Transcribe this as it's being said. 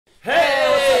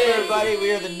everybody.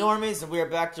 We are the Normies, and we are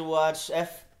back to watch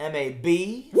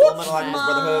FMAB, Fullmetal Alchemist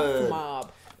Brotherhood.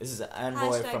 Mob. This is an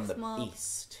envoy from the Hashtag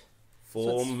east.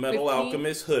 Fullmetal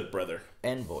Alchemist Hood, brother.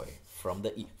 Envoy from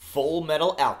the east.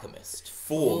 Fullmetal Alchemist.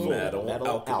 Fullmetal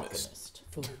Alchemist.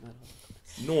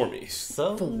 Normies.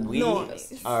 So we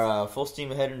are full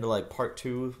steam ahead into like part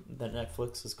 2 that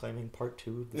Netflix is claiming. Part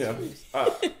 2 of the series.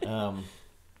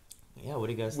 Yeah, what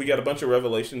do you guys think? We got a bunch of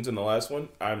revelations in the last one.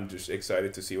 I'm just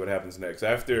excited to see what happens next.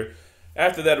 After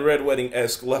that Red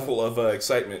Wedding-esque level of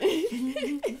excitement.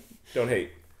 Don't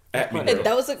hate. At me, bro.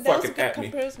 That was a good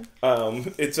comparison.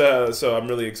 So I'm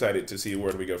really excited to see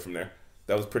where do we go from there.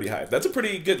 That was pretty high. That's a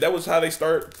pretty good. That was how they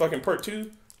start fucking part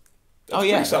 2.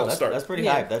 That's pretty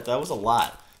high. That was a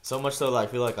lot. So much so that I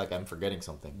feel like I'm forgetting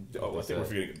something. Oh, I think we're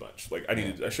forgetting a bunch. Like I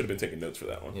should have been taking notes for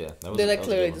that one. Yeah, they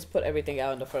clearly just put everything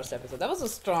out in the first episode. That was a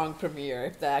strong premiere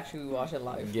if they actually watch it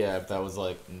live. Yeah, if that was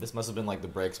this must have been like the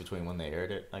breaks between when they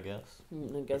aired it. I guess.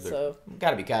 I guess so.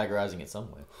 Got to be categorizing it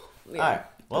some way. Yeah. All right.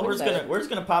 Well, we're just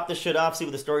gonna pop this shit off, see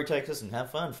where the story takes us, and have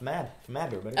fun. FMAB,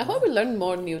 everybody. I hope we learn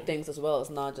more new things as well.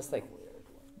 It's not just like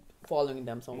following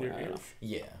them somewhere. I don't know.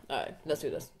 Yeah. All right, let's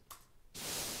do this.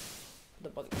 The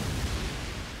buggy.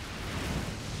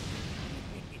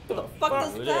 What the fuck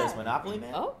is Who that? is Monopoly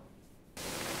Man? Oh.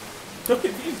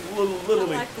 He's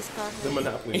literally I like this card. the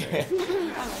Monopoly Man. I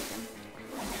like him.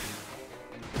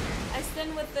 I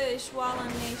stand with the Schwallen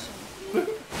Nation.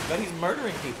 But he's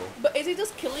murdering people. But is he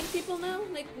just killing people now?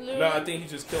 Like literally? No, I think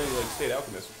he's just killing like state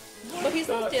alchemists. But he's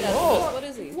not dead. What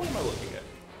is he? What am I looking at?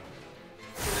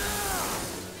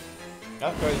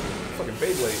 That's crazy. Fucking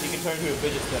Beyblade. He can turn into a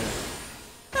fidget spinner.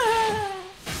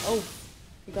 Oh,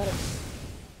 you got it.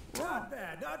 Not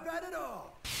bad at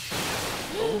all.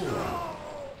 Oh.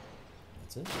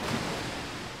 That's it.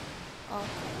 Oh.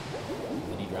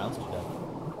 And he drowns to death.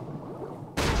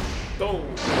 Oh.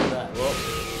 Well,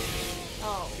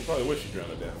 Oh. he probably wish he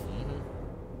drowned to death.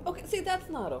 Okay, see that's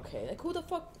not okay. Like who the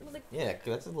fuck? Like Yeah,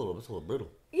 that's a little brutal.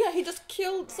 yeah, he just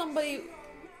killed somebody.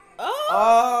 Oh,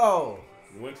 Oh!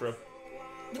 We went for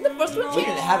did the first one. We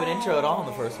didn't have an intro at all in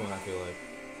the first one, I feel like.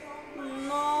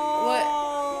 No. What?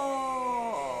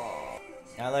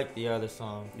 I like the other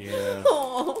song. Yeah.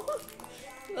 Oh,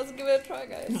 let's give it a try,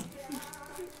 guys.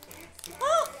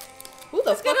 Who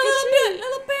the fuck Get a is she?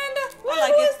 little panda. What, I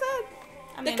like who it. is that?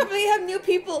 I They mean, completely have new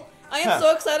people. I am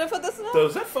so excited for this now. So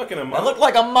is that fucking a That looked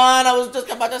like a mon. I was just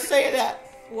about to say that.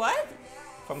 what?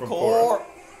 From From Core.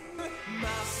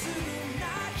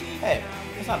 Hey,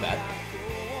 it's not bad.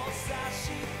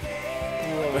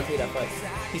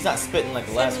 He's not spitting like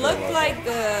the last It guy looked was. like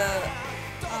the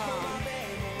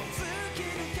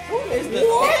Who is this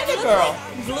panda girl?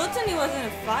 Gluttony was in a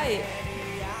fight.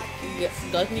 Yeah,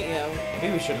 doesn't he? Yeah.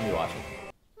 Maybe we shouldn't be watching.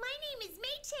 My name is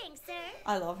Mei Chang, sir.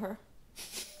 I love her.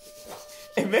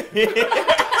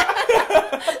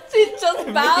 She just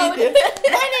bowed. My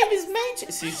name is Mage.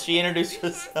 She introduced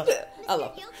herself. I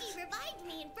love her. Yogi revived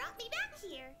me and brought me back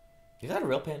here. Is that a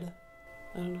real panda?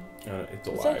 I don't know. It's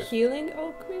Is that alive. healing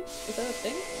alchemy? Is that a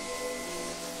thing?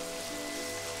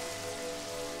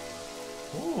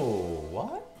 Ooh,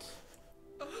 what?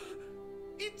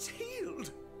 It's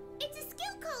healed. It's a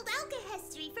skill called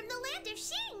alchemy from the land of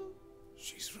Xing.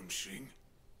 She's from Xing.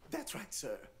 That's right,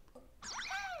 sir.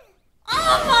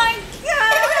 Oh my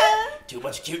god! Too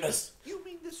much cuteness. You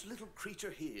mean this little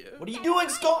creature here? What are you doing,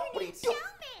 Skull? What are you doing?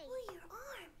 Oh, your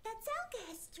arm. That's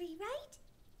alchemy, right?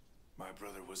 My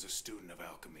brother was a student of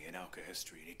alchemy and alchemy,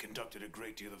 and he conducted a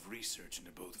great deal of research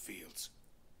into both fields.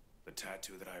 The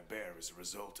tattoo that I bear is a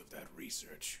result of that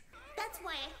research. That's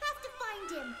why I have to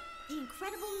find him. The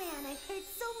incredible man I've heard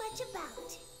so much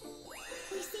about.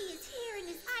 They say his hair and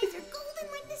his eyes are golden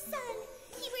like the sun.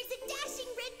 He wears a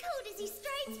dashing red coat as he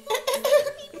strides forward.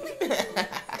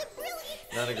 The brilliant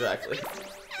Not exactly.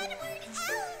 Edward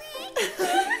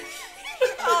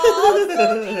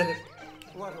Elric.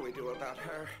 What do we do about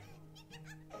her?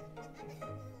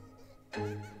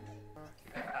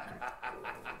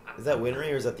 Is that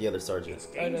Winry or is that the other sergeant? It's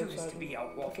dangerous to be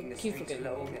out walking the streets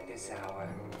alone at this hour.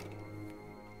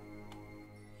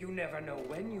 You never know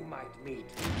when you might meet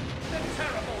the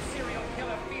terrible serial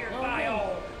killer feared by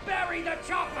all. Bury the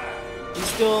chopper! He's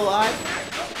still alive?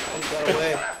 Oh, he got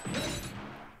away.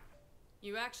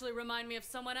 You actually remind me of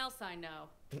someone else I know.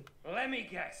 Let me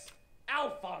guess.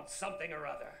 Alphonse something or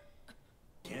other.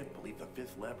 Can't believe the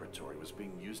fifth laboratory was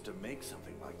being used to make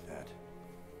something like that.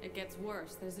 It gets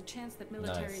worse. There's a chance that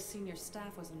military Nice. senior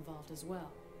staff was involved as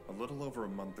well. A little over a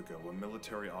month ago, a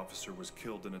military officer was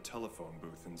killed in a telephone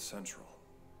booth in Central.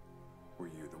 Were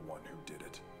you the one who did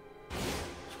it?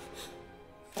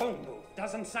 Phone booth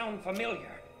doesn't sound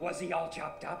familiar. Was he all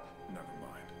chopped up? Never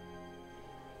mind.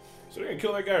 So they're gonna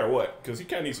kill that guy or what? Because he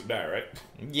kind of needs to die, right?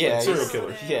 Yeah, like serial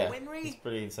killer. Yeah, he's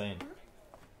pretty insane.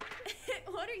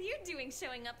 What are you doing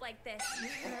showing up like this?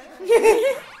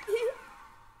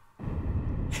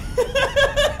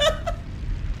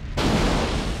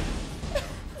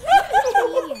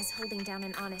 Lydia's holding down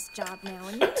an honest job now,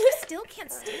 and you two still can't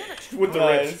stand it. With the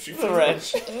wrench. The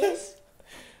wrench.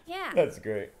 Yeah. That's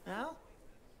great. Well,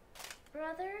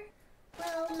 brother?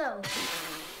 Well, no.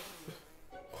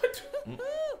 What?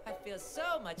 I feel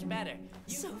so much better.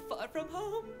 So far from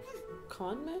home.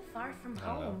 Con man? Far from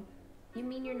home. You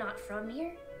mean you're not from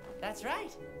here? That's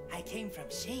right. I came from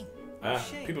Xing.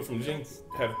 People from Jing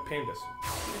have pandas.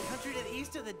 The country to the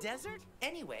east of the desert?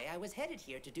 Anyway, I was headed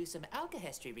here to do some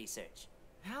alchemy research.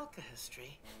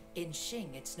 Alchemy? In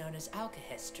Xing, it's known as alchemy.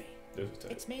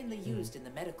 It's mainly used in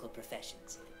the medical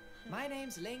professions. My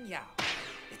name's Ling Yao.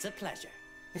 It's a pleasure.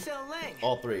 So, Ling,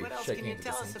 All three what else shaking can you hands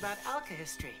tell at the us same about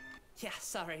alchemy? Yeah,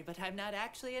 sorry, but I'm not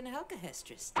actually an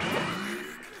alchemist.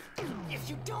 If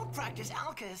you don't practice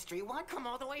alchemy, why come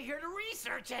all the way here to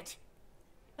research it?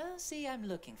 Well, see, I'm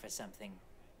looking for something.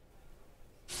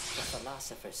 The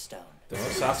Philosopher's Stone. The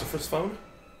Philosopher's Phone?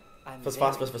 I'm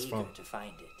Philosopher's very Stone. eager to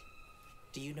find it.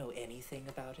 Do you know anything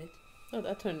about it? Oh,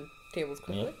 that turned tables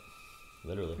quickly. Yep.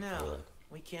 Literally. No,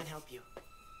 we can't help you.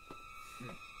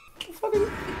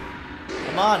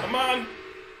 Come on. Come on.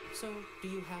 So, do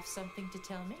you have something to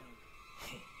tell me?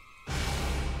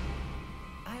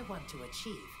 I want to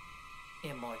achieve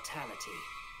immortality.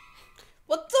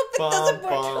 What's up with this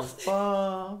immortality?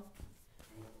 Out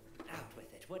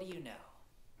with it. What do you know?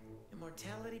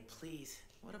 Immortality, please.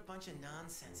 What a bunch of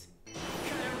nonsense.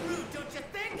 Kind of rude, don't you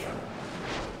think?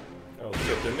 Oh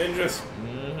shit, they're ninjas.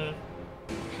 Mm-hmm.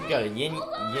 He got a yin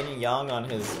and yang on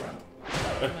his.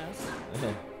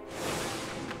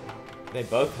 They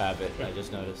both have it. I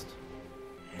just noticed.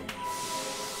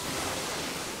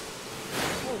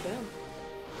 Oh damn.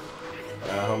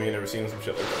 Homie, you never seen some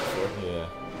shit like that before. Yeah.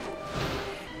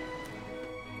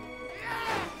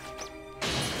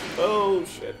 Oh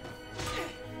shit.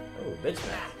 Oh, bitch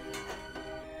man.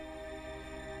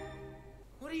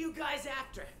 What are you guys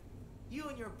after? You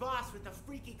and your boss with the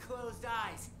freaky closed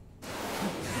eyes.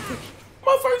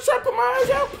 Motherfucker, try to put my eyes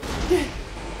out.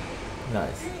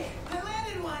 Nice. Hey, I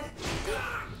landed one.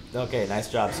 Okay, nice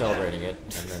job celebrating it,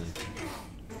 and then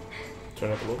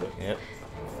turn up a little bit. Yep.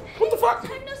 What the fuck?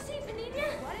 Time no see,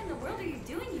 Benina. What in the world are you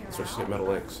doing here? That's why she said metal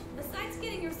legs. Besides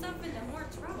getting yourself into more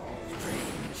trouble.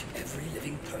 Strange. Every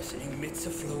living person emits a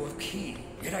flow of ki,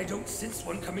 yet I don't sense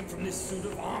one coming from this suit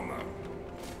of armor.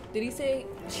 Did he say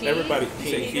chi? Everybody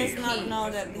say He does not know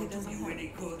that he doesn't have.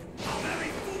 Any good? How very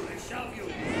foolish of you!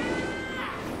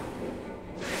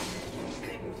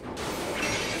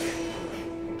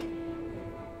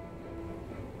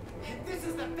 If this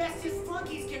is the best his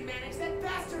flunkies can manage, that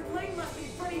bastard plane must be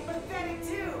pretty pathetic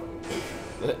too.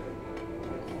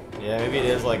 yeah, maybe it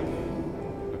is like a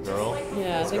girl.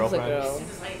 Yeah, I His think it's a girlfriend. girl. As soon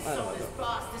as I saw this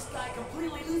boss, this guy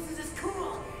completely loses his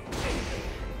cool.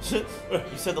 You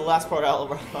said the last part out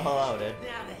loud, Ed.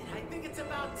 Now then, I think it's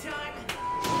about time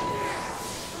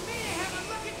for me to have a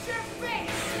look at your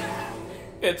face.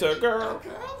 It's a girl.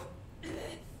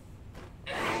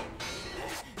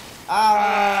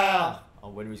 Ah! Oh,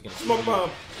 Winry's gonna Smoke bomb.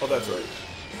 Oh, that's right.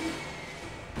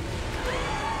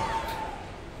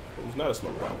 It was not a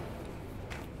smoke bomb.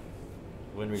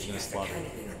 Winry's gonna slaughter. Kind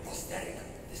of inner prosthetic.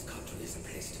 This country is a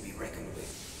place to be reckoned with.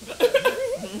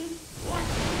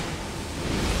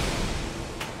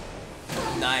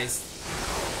 Nice.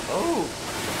 Oh.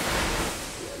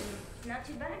 Not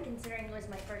too bad considering it was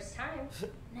my first time.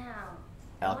 Now.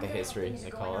 Alka history,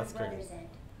 they call it. That's crazy.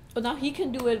 But now he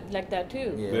can do it like that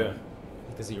too. Yeah.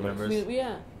 Because he remembers.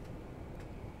 Yeah.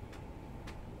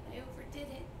 I overdid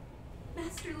it.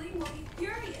 Master Lee will be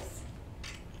furious.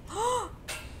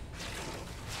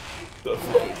 The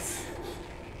fuck?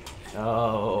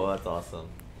 Oh, that's awesome.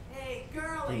 Hey,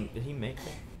 girlie. Did he make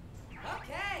that?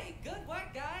 Okay, good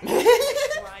work, guys.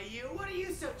 Why you? What are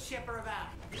you so chipper about?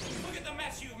 Look at the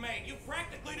mess you've made. You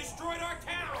practically destroyed our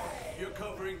town. You're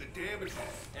covering the damages.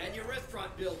 And your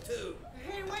restaurant bill, too.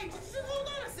 Hey, wait, just hold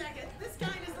on a second. This guy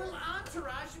and his little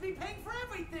entourage should be paying for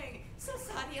everything. So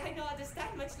sorry, I don't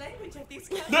understand much language of these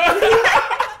guys.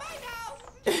 I know.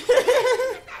 Get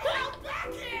the hell back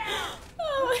here!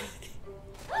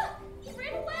 He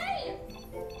ran away!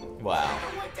 Wow.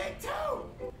 What they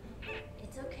do?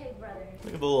 It's okay, brother.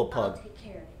 Look at the little I'll pug. take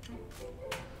care of it.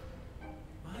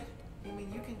 What? You mean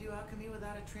you can do alchemy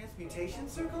without a transmutation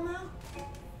circle now?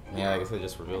 Yeah, I guess they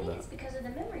just revealed Maybe that. it's because of the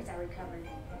memories I recovered.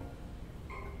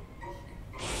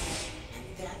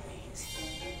 That means...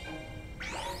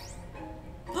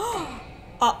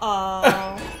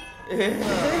 Uh-oh. Don't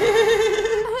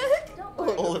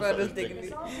worry. Older brother's dignity.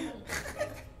 It's all me.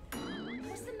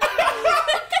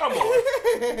 Come on.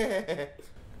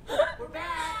 We're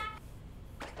back.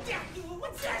 Damn you!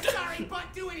 What's that sorry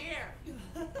butt doing here?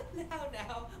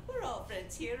 Now, we're all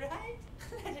friends here, right?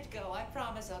 Let it go. I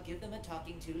promise I'll give them a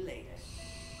talking to later.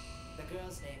 The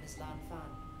girl's name is Lan Fan.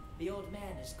 The old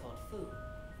man is called Fu.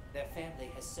 Their family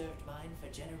has served mine for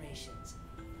generations.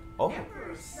 Oh.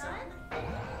 Emperor's son?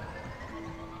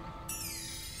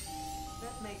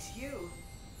 That makes you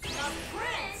a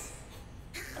prince!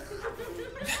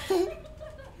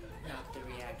 Not the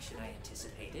reaction I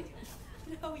anticipated.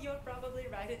 No, you're probably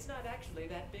right. It's not actually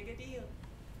that big a deal.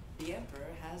 The Emperor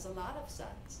has a lot of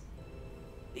sons.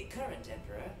 The current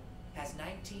Emperor has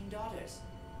 19 daughters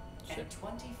and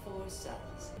 24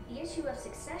 sons. The issue of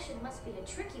succession must be a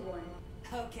tricky one.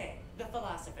 Okay, the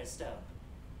Philosopher's Stone.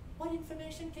 What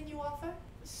information can you offer?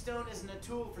 The stone isn't a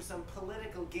tool for some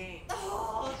political game.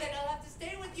 Oh, then I'll have to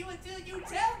stay with you until you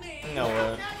tell me. No,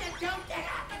 No, you don't get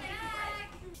up in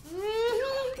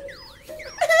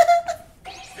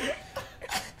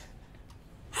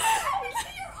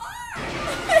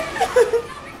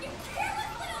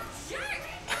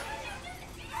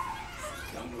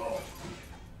Young lord.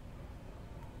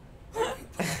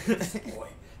 Boy,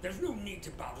 there's no need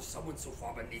to bow to someone so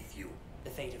far beneath you. The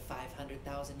fate of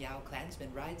 500,000 Yao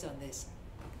clansmen rides on this.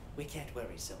 We can't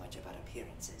worry so much about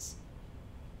appearances.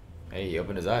 Hey, he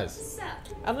opened his eyes. So,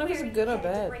 I don't know if it's where are good you or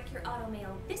headed to bad. break your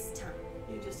automail this time?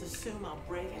 You just assume I'll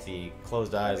break it. The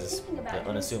closed eyes is Thinking about the it,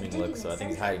 unassuming digging look, so I think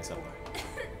he's Central. hiding somewhere.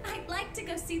 I'd like to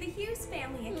go see the Hughes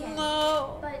family again.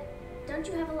 No. But don't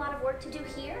you have a lot of work to do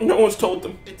here? No one's told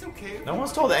them. It's okay. No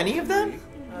one's told any of them?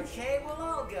 Okay, we'll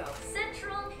all go.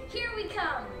 Central, here we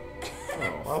come.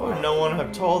 Why would no one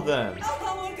have told them?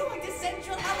 Oh, we're going to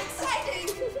Central. How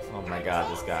exciting! Oh my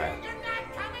god, this guy.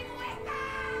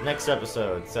 Next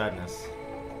episode, sadness.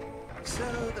 So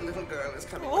the little girl is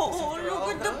coming Oh, with us after all,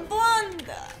 look at the huh?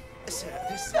 panda. Sir,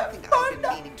 there's something I've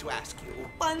been meaning to ask you.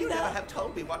 You never have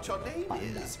told me what your name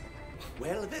is.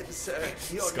 Well then, sir,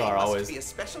 your Scar name must always be a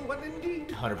special one indeed.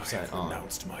 100% on.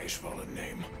 Pronounced my Ishvalan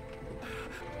name.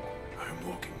 I am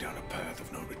walking down a path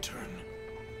of no return.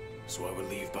 So I will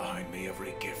leave behind me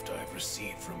every gift I have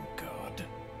received from God.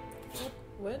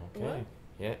 What? Okay.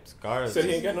 Yeah, Scar Said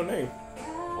he ain't got no name.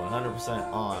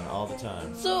 100% on all the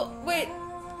time. So wait,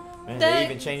 Man, That- they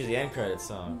even changed the end credits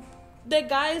song. the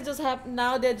guys just have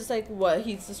now. They're just like, what?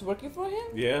 He's just working for him?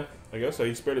 Yeah, I guess so.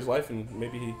 He spared his life and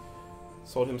maybe he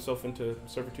sold himself into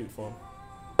servitude for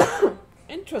him.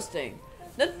 Interesting.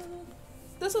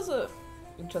 This is a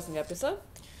interesting episode.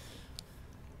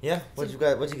 Yeah, what you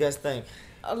guys think?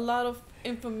 A lot of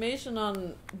information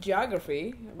on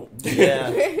geography. Yeah,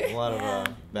 a lot of Good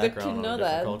to background on know different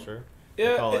that. culture.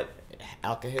 Yeah, They call it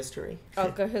Alka history.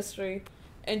 Alka history,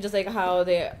 and just like how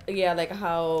they,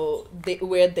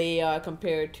 where they are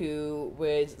compared to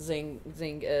where Zing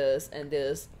is, and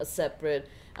there's a separate.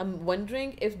 I'm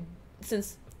wondering if,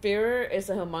 since Führer is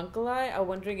a homunculi, I'm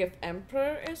wondering if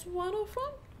Emperor is one of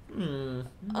them.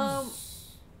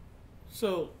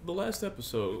 So the last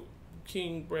episode,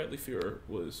 King Bradley Führer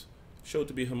was showed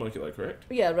to be homunculi, correct?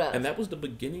 Yeah, right. And that was the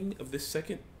beginning of this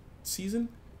second season.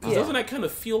 'Cause Yeah. doesn't that kind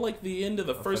of feel like the end of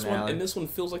the first one, finale. and this one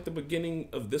feels like the beginning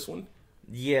of this one?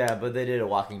 Yeah, but they did a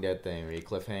Walking Dead thing where you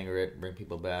cliffhanger it, bring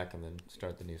people back, and then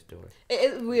start the new story.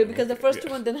 It's weird because the first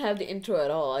Yeah. one didn't have the intro at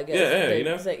all. I guess. Yeah, They- you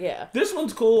know. it's like, yeah. This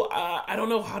one's cool. I don't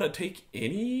know how to take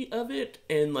any of it,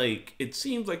 and like it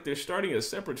seems like they're starting a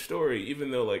separate story,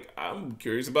 even though like I'm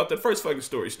curious about that first fucking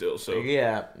story still. So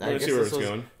Yeah, I want to see where it's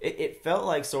going. It felt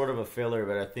like sort of a filler,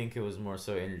 but I think it was more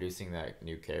so introducing that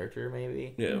new character,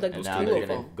 maybe. Yeah. Like And those now two they're of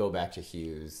gonna them. go back to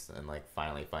Hughes and like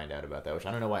finally find out about that, which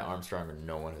I don't know why Armstrong or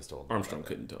no one has told them. Armstrong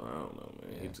couldn't tell. I don't know,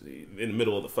 man. He, in the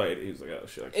middle of the fight, he was like, "Oh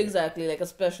shit!" I can't. Exactly. Like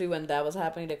especially when that was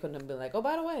happening, they couldn't have been like, oh,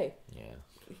 by the way. Yeah.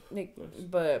 Like,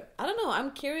 but I don't know.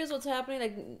 I'm curious what's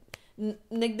happening.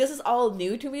 Like this is all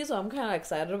new to me, so I'm kind of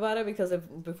excited about it because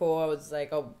before I was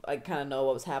like, oh, I kind of know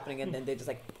what was happening, and then they just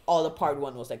like all the part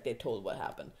one was like they told what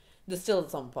happened. There's still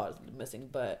some parts missing,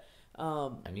 but I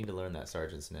need to learn that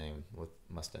sergeant's name with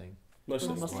Mustang.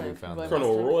 Mustang. Where you found that.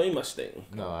 Colonel Roy Mustang.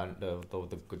 No,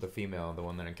 the female, the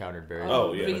one that encountered Barry.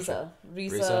 Oh, yeah.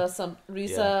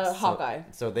 Risa Hawkeye.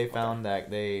 So they found that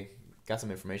they got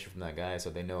some information from that guy, so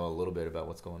they know a little bit about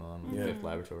what's going on with the Fifth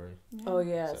Laboratory. Oh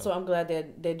yeah, so I'm glad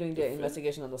they're doing their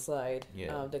investigation on the side.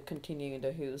 Yeah. They're continuing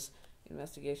the Hughes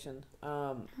investigation.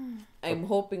 I'm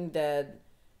hoping that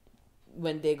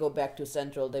when they go back to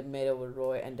Central, they meet up with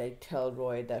Roy and they tell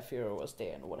Roy that Führer was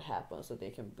there and what happened, so they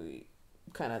can be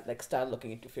kind of like start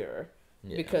looking into Führer.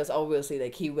 Yeah. Because obviously,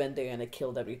 like he went there and they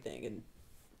killed everything, and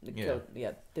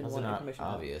didn't want information.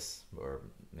 Obvious, or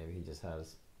maybe he just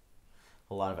has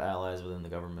a lot of allies within the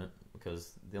government,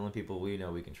 because the only people we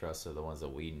know we can trust are the ones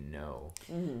that we know.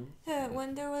 Yeah,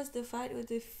 when there was the fight with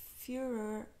the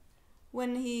Führer,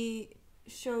 when he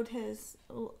showed his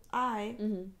eye,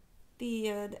 the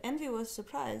Envy was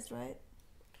surprised, right?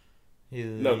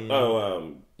 Greed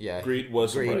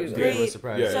was surprised. Greed was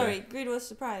surprised. Yeah. Sorry, Greed was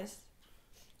surprised.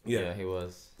 Yeah, he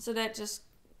was. So that just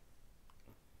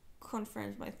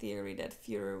confirms my theory that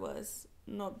Führer was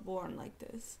not born like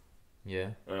this. Yeah.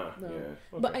 No. Yeah. Okay.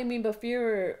 But I mean,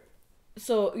 Führer.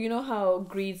 So you know how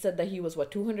Greed said that he was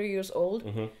 200 years old,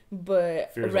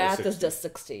 but Führer's Rat only is just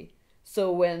 60.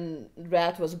 So when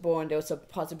Rat was born, there was a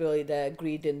possibility that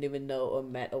Greed didn't even know or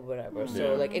met or whatever.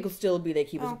 So like it could still be like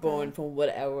he was born from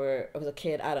whatever as a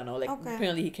kid. I don't know. Like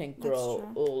apparently he can grow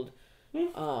old.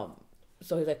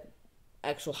 So he's like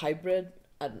actual hybrid.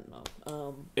 I don't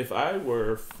know. If I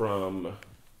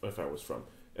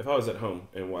was at home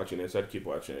and watching this, I'd keep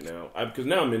watching it now. Because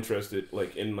now I'm interested,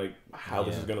 like in like how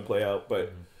this is gonna play out.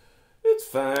 But it's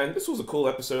fine. This was a cool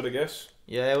episode, I guess.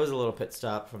 Yeah, it was a little pit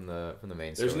stop from the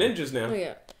main story. There's ninjas now. Oh,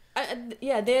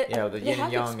 yeah. The they yin have and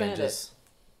yang expanded. ninjas.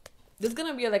 There's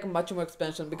gonna be like a much more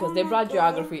expansion because they brought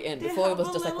geography in. Before it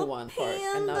was just like one part,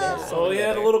 and now they have so many the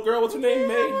other. little girl, what's her name?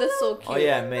 May. That's so cute. Oh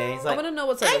yeah, May. It's like, I want to know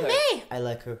what's up with her. May. I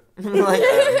like her.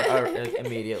 like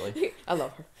immediately. I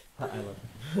love her. I love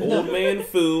her. Old Man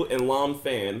Fu and Lam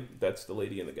Fan. That's the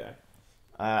lady and the guy.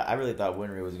 I really thought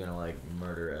Winry was gonna like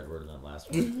murder Edward in that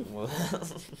last one,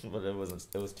 but it wasn't.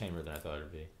 It was tamer than I thought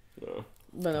it'd be. No.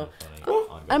 But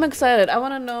no. I'm excited. I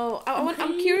want to know.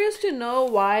 I'm curious to know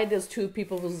why there's two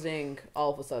people with Zing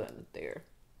all of a sudden there,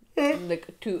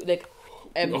 like two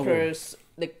emperors,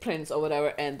 like prince or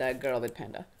whatever, and that girl with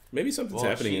panda. Maybe something's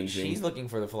happening in Zing. She's looking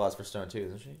for the Philosopher's Stone too,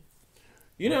 isn't she?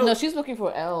 You know, no, she's looking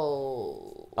for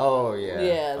L. Oh yeah.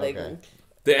 Yeah, like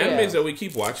the animes that we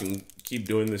keep watching keep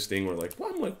doing this thing where like,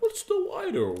 well, I'm like, what's the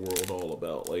wider world all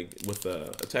about? Like with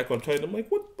Attack on Titan, I'm like,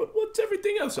 what's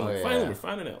everything else? I'm like, finally we're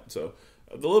finding out. So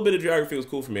the little bit of geography was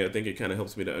cool for me. I think it kind of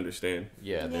helps me to understand.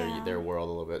 Yeah, their world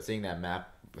a little bit. Seeing that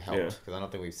map helped because I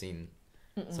don't think we've seen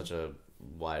such a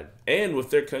wide. And with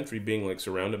their country being like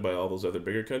surrounded by all those other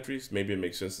bigger countries, maybe it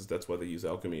makes sense that that's why they use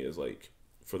alchemy as like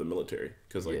for the military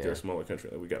because like they're a smaller country,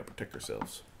 like we gotta protect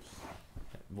ourselves.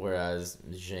 Whereas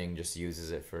Jing just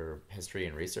uses it for history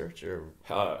and research or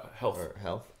health. Or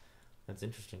health. That's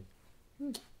interesting.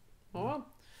 Oh,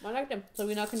 I like them. So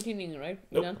we're not continuing, right?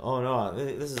 Nope. Oh no,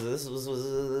 this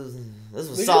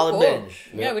was solid binge.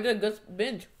 Yeah, we did a good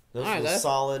binge. This was a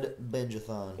solid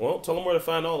binge-a-thon. Well, tell them where to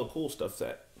find all the cool stuff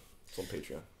at. It's on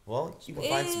Patreon. Well, you can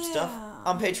find some stuff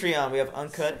on Patreon. We have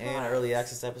uncut and early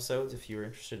access episodes if you're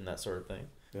interested in that sort of thing.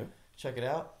 Yeah. Check it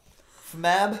out.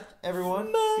 FMAB, everyone.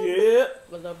 Yeah.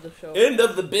 We love the show. End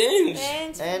of the binge.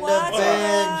 End of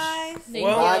binge.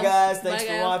 Bye, guys. Thanks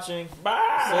for watching.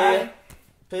 Bye.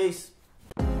 See ya. Peace.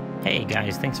 Hey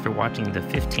guys, thanks for watching the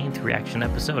 15th reaction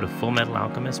episode of Fullmetal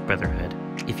Alchemist Brotherhood.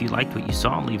 If you liked what you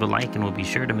saw, leave a like and we'll be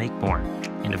sure to make more.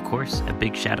 And of course, a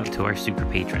big shout out to our super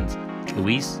patrons,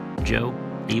 Luis, Joe,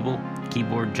 Abel,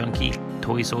 Keyboard Junkie,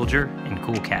 Toy Soldier, and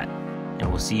Cool Cat. And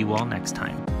we'll see you all next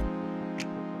time.